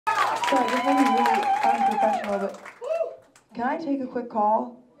Sorry, this may be really unprofessional, but can I take a quick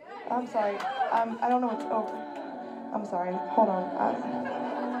call? I'm sorry. I don't know what's over. I'm sorry. Hold on.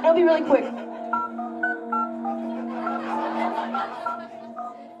 It'll be really quick.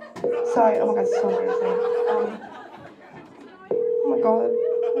 Sorry. Oh my God, it's so embarrassing. Oh my God.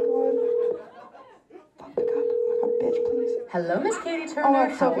 Oh my God. Fuck, pick up. Oh my God, bitch, please. Hello, Miss Catie Turner. Oh my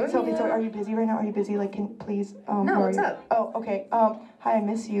God, Sophie, are you busy right now? Are you busy? Like, can please? No, what's up? Oh, okay. Hi, I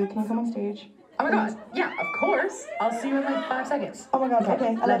miss you. Can you come on stage? Oh my God. Yeah, of course. I'll see you in like 5 seconds. Oh my God.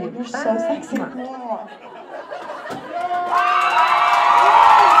 Okay. I love you. You're so sexy. Sorry,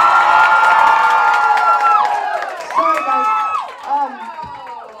 guys.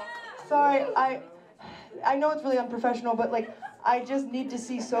 Sorry. I know it's really unprofessional, but like, I just need to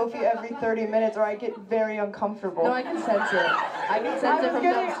see Sophie every 30 minutes, or I get very uncomfortable. No, I can sense it. I can sense it from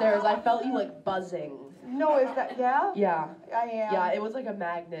downstairs. I felt you like buzzing. No, is that, yeah? Yeah. I am. Yeah, it was like a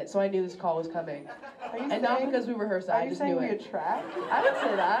magnet, so I knew this call was coming. Are you and saying, not because we rehearsed it, I just knew it. Are you saying we attract? I would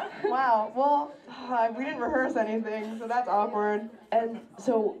say that. Wow, well, we didn't rehearse anything, so that's awkward. And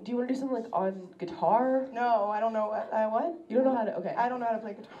so, do you want to do something like on guitar? No, I don't know what? You don't know how to, okay. I don't know how to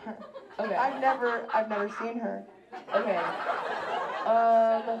play guitar. Okay. I've never seen her. Okay.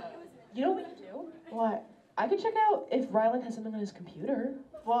 You know what we can do? What? I can check out if Ryland has something on his computer.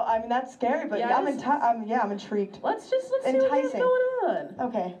 Well, I mean, that's scary, but yeah, I'm intrigued. Let's see what's going on.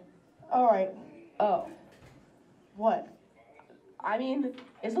 Okay. All right. Oh. What? I mean,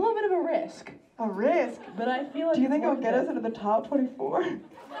 it's a little bit of a risk. A risk? But I feel like do you think it'll get us into the top 24?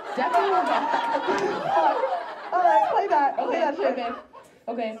 Definitely will get. All right, play that. Okay, play that shit.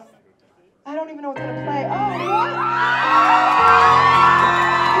 Okay. I don't even know what's gonna play. Oh, what?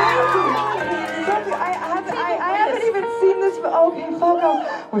 Sophie, I haven't even seen this. Okay, fuck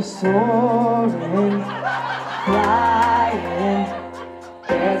off. We're soaring, flying.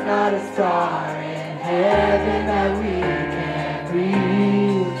 There's not a star in heaven that we can't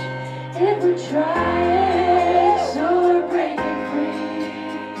reach. If we're trying, so we're breaking free.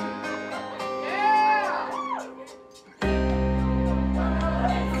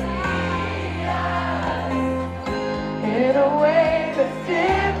 In a way that's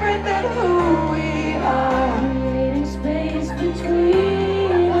different than who we are. Creating space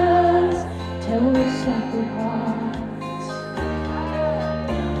between us till we're separate hearts.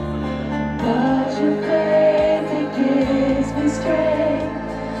 But your faith, it gives me strength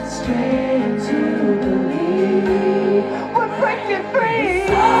to believe we're breaking free.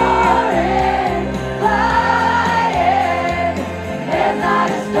 Soaring, flying, there's not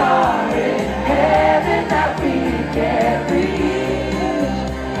a star in heaven that we can't reach.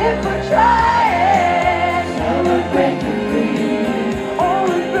 If we're trying, so we're breaking free. Oh,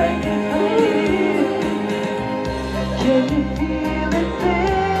 we're breaking free. Can you feel it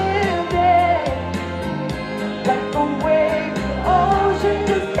building? Like a wave the ocean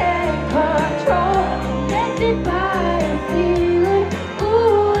just can't control. Connected by a feeling,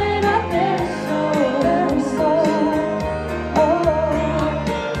 ooh, in our very soul. Oh,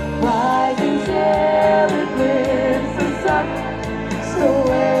 rising till it lifts us up, so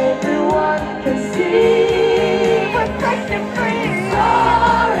everyone can see we're breaking free.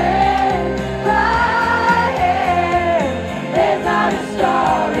 Soaring, flying, there's not a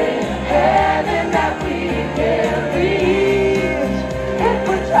star in heaven that we can't reach. If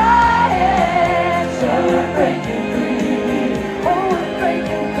we're trying, so we're breaking free. Oh, we're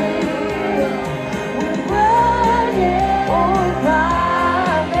breaking free. We're running, oh, we're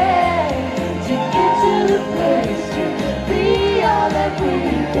climbing to get to the place to be all that we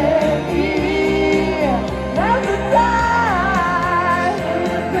can be. Now's the time.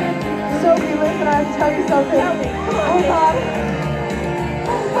 Sophie, listen, I have to tell you something. Tell me. Oh God.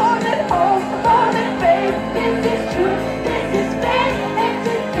 More than hope, more than faith. This is true, this is faith. And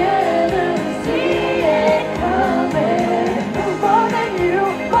together we see it coming. More than you,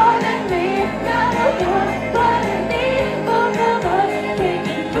 more than me. Not a one, but a need. Both of us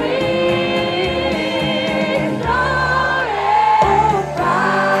breaking free. Soaring,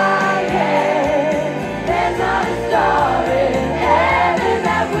 flying. There's not a star in heaven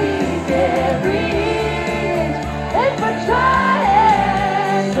that we can reach.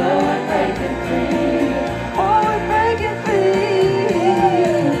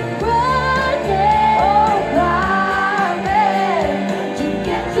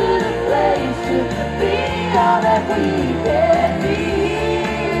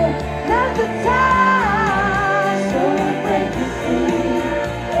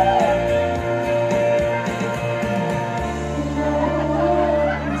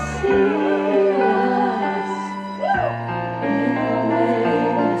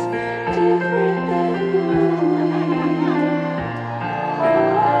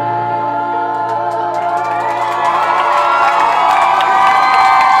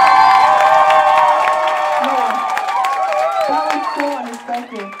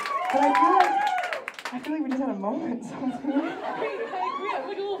 thank you. But I feel like we just had a moment. So it's weird. I agree. I'm like a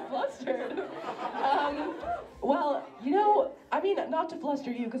little flustered. Well, you know, I mean, not to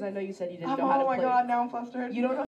fluster you, because I know you said you didn't know how to Oh play. my God, now I'm flustered. You don't know